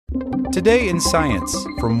Today in Science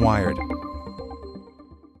from Wired.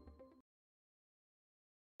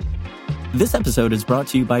 This episode is brought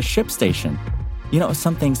to you by ShipStation. You know,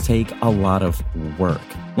 some things take a lot of work,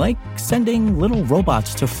 like sending little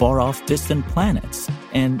robots to far-off distant planets.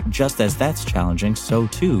 And just as that's challenging, so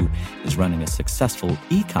too is running a successful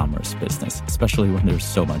e-commerce business, especially when there's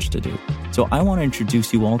so much to do. So I want to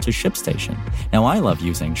introduce you all to ShipStation. Now, I love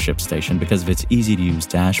using ShipStation because of its easy-to-use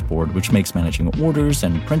dashboard, which makes managing orders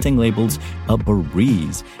and printing labels a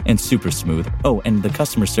breeze and super smooth. Oh, and the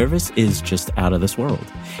customer service is just out of this world.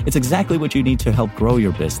 It's exactly what you need to help grow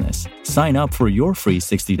your business. Sign up for your free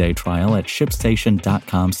 60-day trial at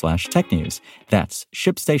shipstation.com/technews. That's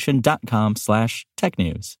shipstation.com/technews.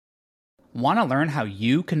 Want to learn how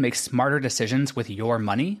you can make smarter decisions with your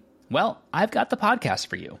money? Well, I've got the podcast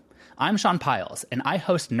for you. I'm Sean Piles, and I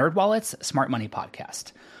host NerdWallet's Smart Money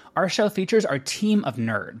Podcast. Our show features our team of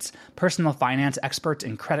nerds, personal finance experts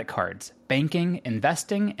in credit cards, banking,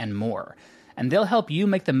 investing, and more. And they'll help you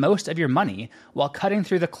make the most of your money while cutting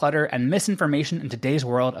through the clutter and misinformation in today's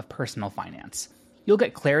world of personal finance. You'll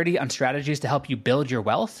get clarity on strategies to help you build your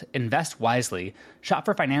wealth, invest wisely, shop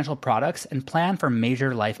for financial products, and plan for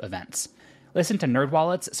major life events. Listen to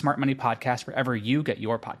NerdWallet's Smart Money Podcast wherever you get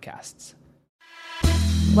your podcasts.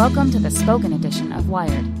 Welcome to the spoken edition of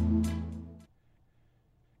Wired.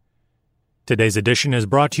 Today's edition is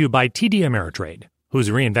brought to you by TD Ameritrade, who's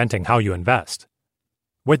reinventing how you invest.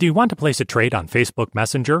 Whether you want to place a trade on Facebook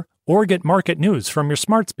Messenger or get market news from your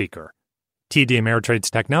smart speaker, TD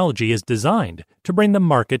Ameritrade's technology is designed to bring the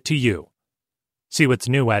market to you. See what's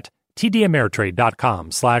new at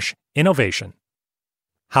tdameritrade.com/innovation.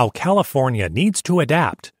 How California Needs to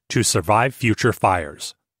Adapt to Survive Future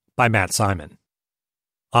Fires by Matt Simon.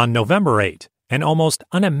 On November 8, an almost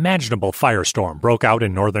unimaginable firestorm broke out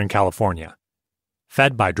in Northern California.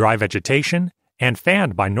 Fed by dry vegetation and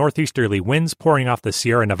fanned by northeasterly winds pouring off the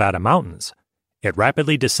Sierra Nevada mountains, it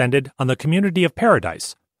rapidly descended on the community of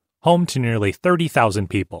Paradise, home to nearly 30,000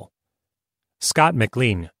 people. Scott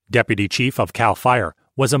McLean, deputy chief of CAL FIRE,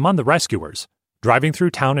 was among the rescuers, driving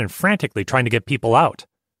through town and frantically trying to get people out.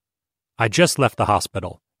 "I just left the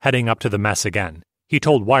hospital, heading up to the mess again," he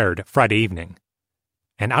told Wired Friday evening.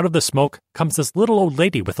 And out of the smoke comes this little old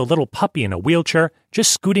lady with a little puppy in a wheelchair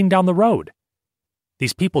just scooting down the road.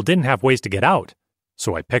 These people didn't have ways to get out,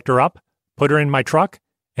 so I picked her up, put her in my truck,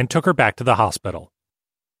 and took her back to the hospital.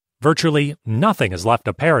 Virtually nothing is left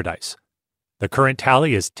of Paradise. The current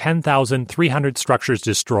tally is 10,300 structures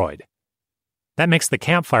destroyed. That makes the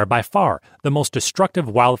Camp Fire by far the most destructive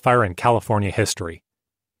wildfire in California history.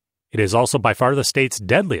 It is also by far the state's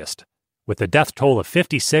deadliest, with a death toll of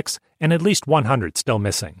 56 and at least 100 still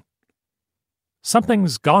missing.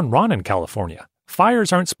 Something's gone wrong in California.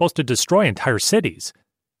 Fires aren't supposed to destroy entire cities,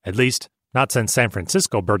 at least not since San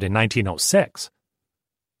Francisco burned in 1906.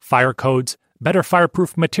 Fire codes, better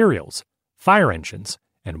fireproof materials, fire engines,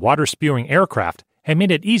 and water-spewing aircraft have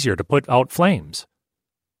made it easier to put out flames.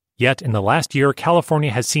 Yet in the last year,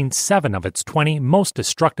 California has seen 7 of its 20 most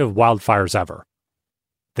destructive wildfires ever.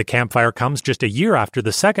 The Camp Fire comes just a year after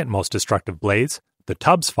the second most destructive blaze, the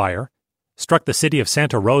Tubbs Fire, struck the city of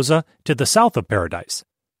Santa Rosa to the south of Paradise,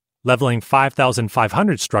 leveling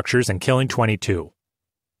 5,500 structures and killing 22.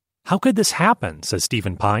 How could this happen, says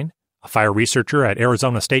Stephen Pine, a fire researcher at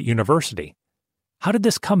Arizona State University. How did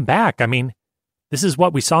this come back? I mean, this is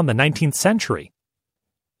what we saw in the 19th century.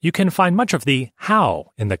 You can find much of the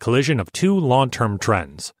how in the collision of 2 long-term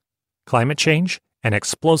trends: climate change and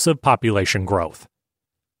explosive population growth.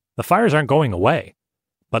 The fires aren't going away,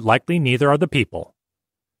 but likely neither are the people.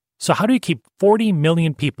 So how do you keep 40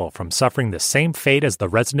 million people from suffering the same fate as the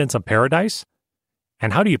residents of Paradise?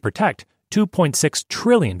 And how do you protect $2.6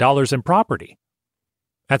 trillion in property?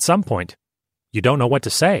 At some point, you don't know what to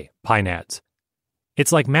say, Pine adds.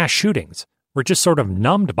 It's like mass shootings. We're just sort of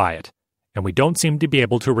numbed by it, and we don't seem to be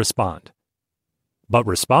able to respond. But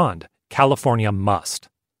respond, California must.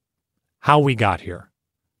 How we got here.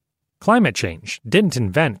 Climate change didn't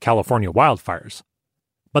invent California wildfires,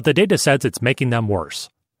 but the data says it's making them worse.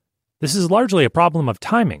 This is largely a problem of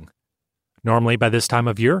timing. Normally, by this time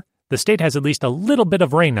of year, the state has at least a little bit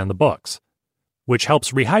of rain on the books, which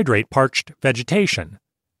helps rehydrate parched vegetation.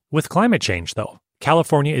 With climate change, though,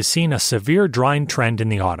 California is seeing a severe drying trend in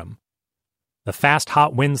the autumn. The fast,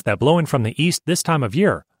 hot winds that blow in from the east this time of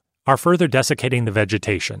year are further desiccating the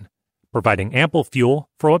vegetation, providing ample fuel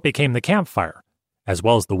for what became the Camp Fire, as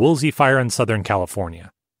well as the Woolsey Fire in Southern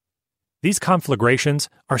California. These conflagrations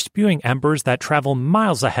are spewing embers that travel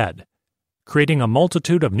miles ahead, creating a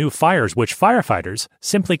multitude of new fires which firefighters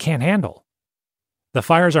simply can't handle. The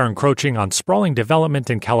fires are encroaching on sprawling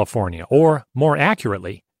development in California, or, more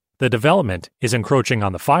accurately, the development is encroaching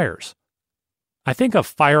on the fires. I think of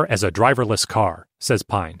fire as a driverless car, says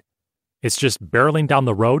Pine. It's just barreling down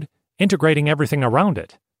the road, integrating everything around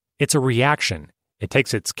it. It's a reaction. It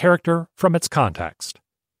takes its character from its context.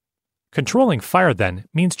 Controlling fire, then,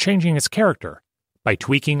 means changing its character by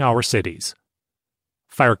tweaking our cities.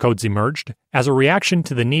 Fire codes emerged as a reaction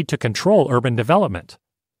to the need to control urban development.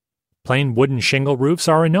 Plain wooden shingle roofs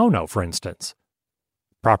are a no-no, for instance.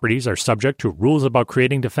 Properties are subject to rules about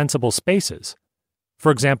creating defensible spaces.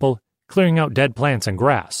 For example, clearing out dead plants and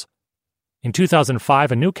grass. In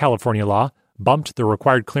 2005, a new California law bumped the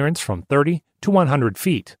required clearance from 30 to 100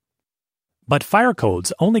 feet. But fire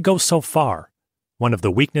codes only go so far. One of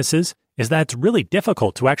the weaknesses is that it's really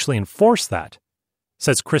difficult to actually enforce that,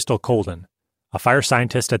 says Crystal Colden, a fire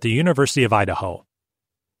scientist at the University of Idaho.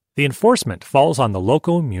 The enforcement falls on the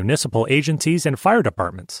local municipal agencies and fire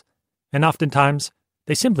departments, and oftentimes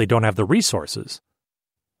they simply don't have the resources.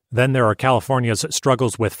 Then there are California's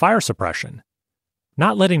struggles with fire suppression.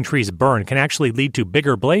 Not letting trees burn can actually lead to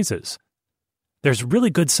bigger blazes. There's really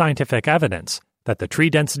good scientific evidence that the tree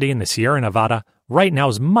density in the Sierra Nevada right now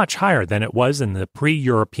is much higher than it was in the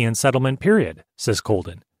pre-European settlement period, says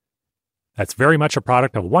Colden. That's very much a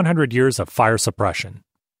product of 100 years of fire suppression.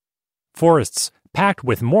 Forests packed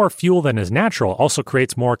with more fuel than is natural also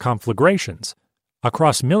creates more conflagrations,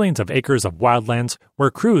 across millions of acres of wildlands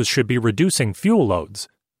where crews should be reducing fuel loads.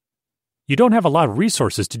 You don't have a lot of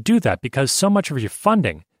resources to do that because so much of your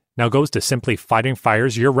funding now goes to simply fighting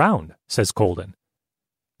fires year-round, says Colden.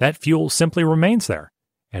 That fuel simply remains there,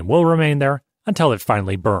 and will remain there until it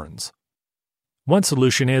finally burns. One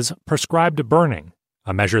solution is prescribed burning,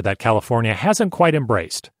 a measure that California hasn't quite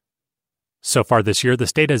embraced. So far this year, the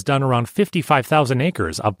state has done around 55,000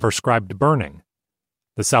 acres of prescribed burning.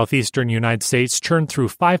 The southeastern United States churned through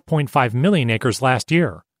 5.5 million acres last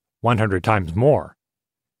year, 100 times more.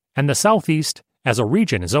 And the Southeast, as a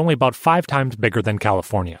region, is only about 5 times bigger than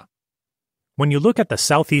California. When you look at the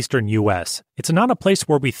southeastern U.S., it's not a place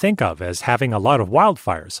where we think of as having a lot of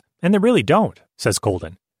wildfires, and they really don't, says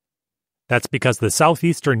Colden. That's because the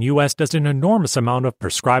southeastern U.S. does an enormous amount of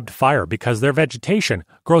prescribed fire because their vegetation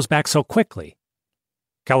grows back so quickly.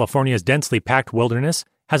 California's densely packed wilderness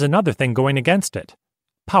has another thing going against it: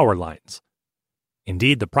 power lines.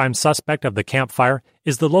 Indeed, the prime suspect of the Camp Fire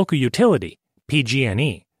is the local utility,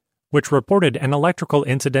 PG&E, which reported an electrical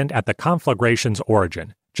incident at the conflagration's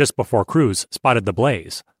origin, just before crews spotted the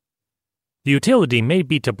blaze. The utility may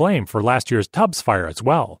be to blame for last year's Tubbs fire as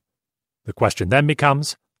well. The question then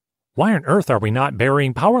becomes, why on earth are we not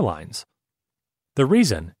burying power lines? The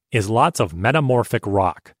reason is lots of metamorphic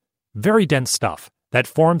rock, very dense stuff that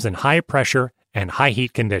forms in high pressure and high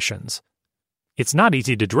heat conditions. It's not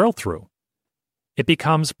easy to drill through. It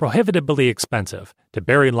becomes prohibitively expensive to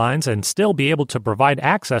bury lines and still be able to provide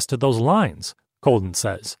access to those lines, Colden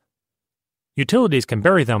says. Utilities can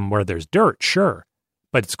bury them where there's dirt, sure,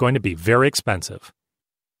 but it's going to be very expensive.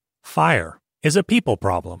 Fire is a people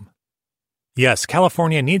problem. Yes,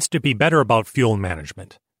 California needs to be better about fuel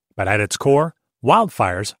management, but at its core,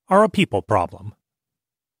 wildfires are a people problem.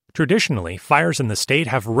 Traditionally, fires in the state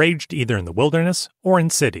have raged either in the wilderness or in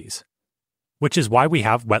cities, which is why we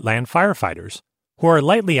have wetland firefighters, who are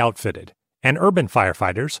lightly outfitted, and urban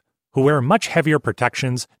firefighters, who wear much heavier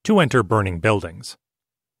protections to enter burning buildings.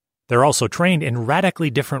 They're also trained in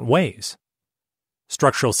radically different ways.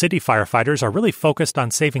 Structural city firefighters are really focused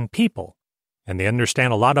on saving people, and they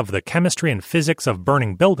understand a lot of the chemistry and physics of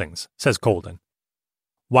burning buildings, says Colden.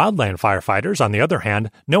 Wildland firefighters, on the other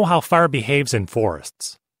hand, know how fire behaves in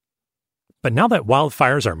forests. But now that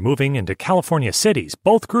wildfires are moving into California cities,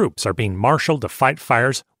 both groups are being marshaled to fight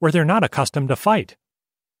fires where they're not accustomed to fight.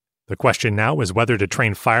 The question now is whether to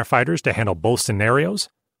train firefighters to handle both scenarios,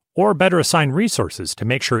 or better assign resources to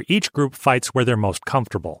make sure each group fights where they're most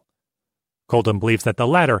comfortable. Colden believes that the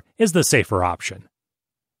latter is the safer option.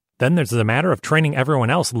 Then there's the matter of training everyone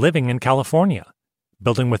else living in California,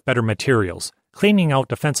 building with better materials, cleaning out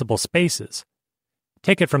defensible spaces.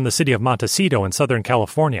 Take it from the city of Montecito in Southern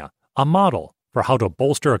California, a model for how to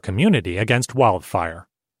bolster a community against wildfire.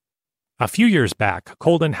 A few years back,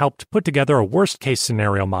 Colden helped put together a worst-case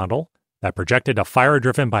scenario model that projected a fire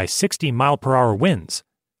driven by 60-mile-per-hour winds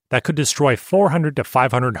that could destroy 400 to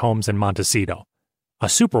 500 homes in Montecito, a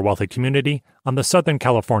super-wealthy community on the Southern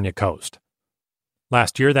California coast.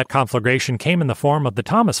 Last year, that conflagration came in the form of the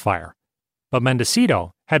Thomas Fire, but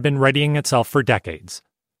Mendocino had been readying itself for decades.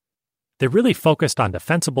 They really focused on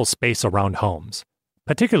defensible space around homes,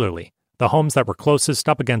 particularly the homes that were closest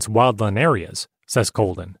up against wildland areas, says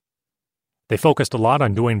Colden. They focused a lot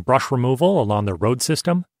on doing brush removal along the road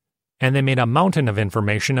system, and they made a mountain of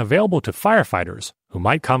information available to firefighters who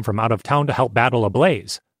might come from out of town to help battle a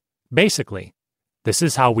blaze. Basically, this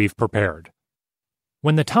is how we've prepared.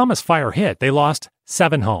 When the Thomas fire hit, they lost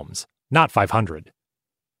 7 homes, not 500.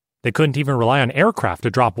 They couldn't even rely on aircraft to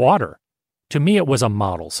drop water. To me, it was a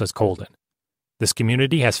model, says Colden. This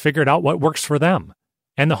community has figured out what works for them,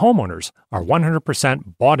 and the homeowners are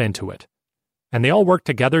 100% bought into it. And they all work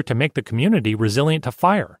together to make the community resilient to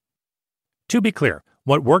fire. To be clear,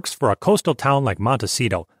 what works for a coastal town like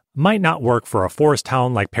Montecito might not work for a forest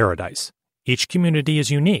town like Paradise. Each community is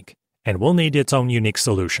unique and will need its own unique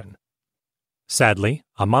solution. Sadly,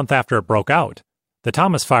 a month after it broke out, the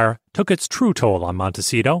Thomas fire took its true toll on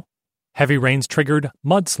Montecito. Heavy rains triggered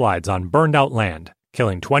mudslides on burned-out land,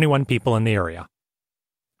 killing 21 people in the area.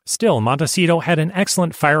 Still, Montecito had an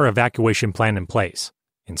excellent fire evacuation plan in place,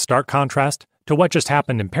 in stark contrast to what just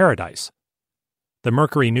happened in Paradise. The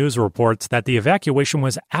Mercury News reports that the evacuation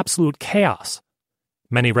was absolute chaos.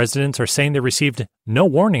 Many residents are saying they received no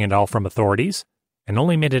warning at all from authorities and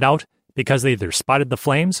only made it out because they either spotted the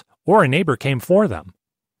flames or a neighbor came for them.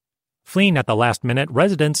 Fleeing at the last minute,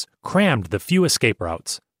 residents crammed the few escape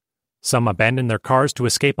routes. Some abandoned their cars to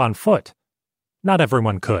escape on foot. Not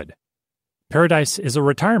everyone could. Paradise is a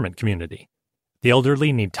retirement community. The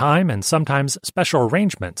elderly need time and sometimes special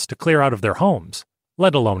arrangements to clear out of their homes,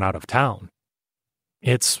 let alone out of town.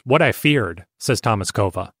 It's what I feared, says Thomas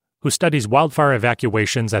Kova, who studies wildfire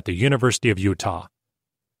evacuations at the University of Utah.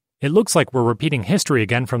 It looks like we're repeating history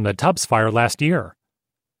again from the Tubbs fire last year.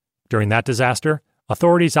 During that disaster,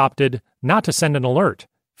 authorities opted not to send an alert,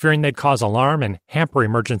 fearing they'd cause alarm and hamper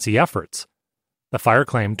emergency efforts. The fire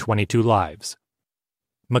claimed 22 lives.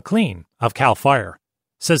 McLean, of CAL FIRE,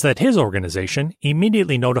 says that his organization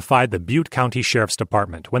immediately notified the Butte County Sheriff's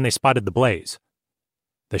Department when they spotted the blaze.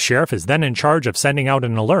 The sheriff is then in charge of sending out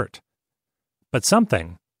an alert. But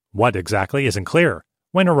something, what exactly isn't clear,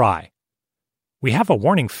 went awry. We have a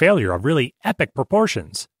warning failure of really epic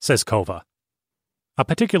proportions, says Kova. A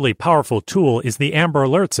particularly powerful tool is the Amber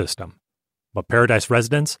Alert system, but Paradise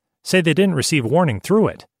residents say they didn't receive warning through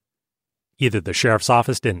it. Either the sheriff's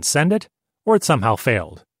office didn't send it, or it somehow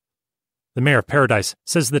failed. The mayor of Paradise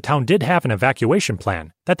says the town did have an evacuation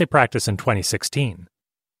plan that they practiced in 2016.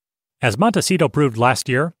 As Montecito proved last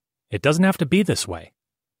year, it doesn't have to be this way.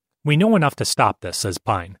 We know enough to stop this, says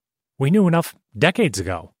Pine. We knew enough decades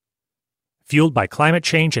ago. Fueled by climate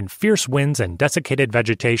change and fierce winds and desiccated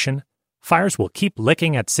vegetation, fires will keep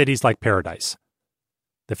licking at cities like Paradise.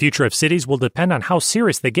 The future of cities will depend on how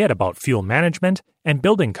serious they get about fuel management and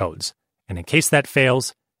building codes, and in case that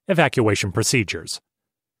fails, evacuation procedures.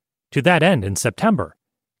 To that end, in September,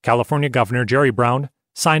 California Governor Jerry Brown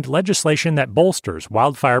signed legislation that bolsters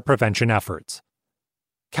wildfire prevention efforts.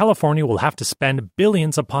 California will have to spend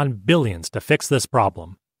billions upon billions to fix this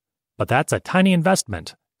problem, but that's a tiny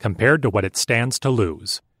investment compared to what it stands to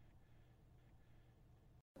lose.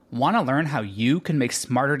 Want to learn how you can make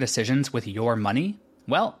smarter decisions with your money?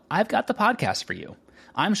 Well, I've got the podcast for you.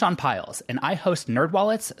 I'm Sean Piles, and I host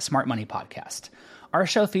NerdWallet's Smart Money Podcast. Our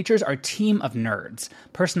show features our team of nerds,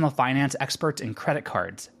 personal finance experts in credit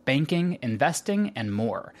cards, banking, investing, and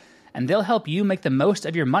more. And they'll help you make the most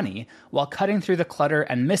of your money while cutting through the clutter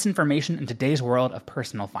and misinformation in today's world of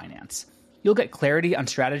personal finance. You'll get clarity on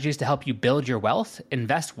strategies to help you build your wealth,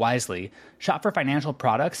 invest wisely, shop for financial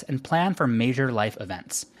products, and plan for major life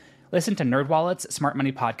events. Listen to NerdWallet's Smart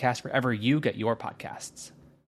Money Podcast wherever you get your podcasts.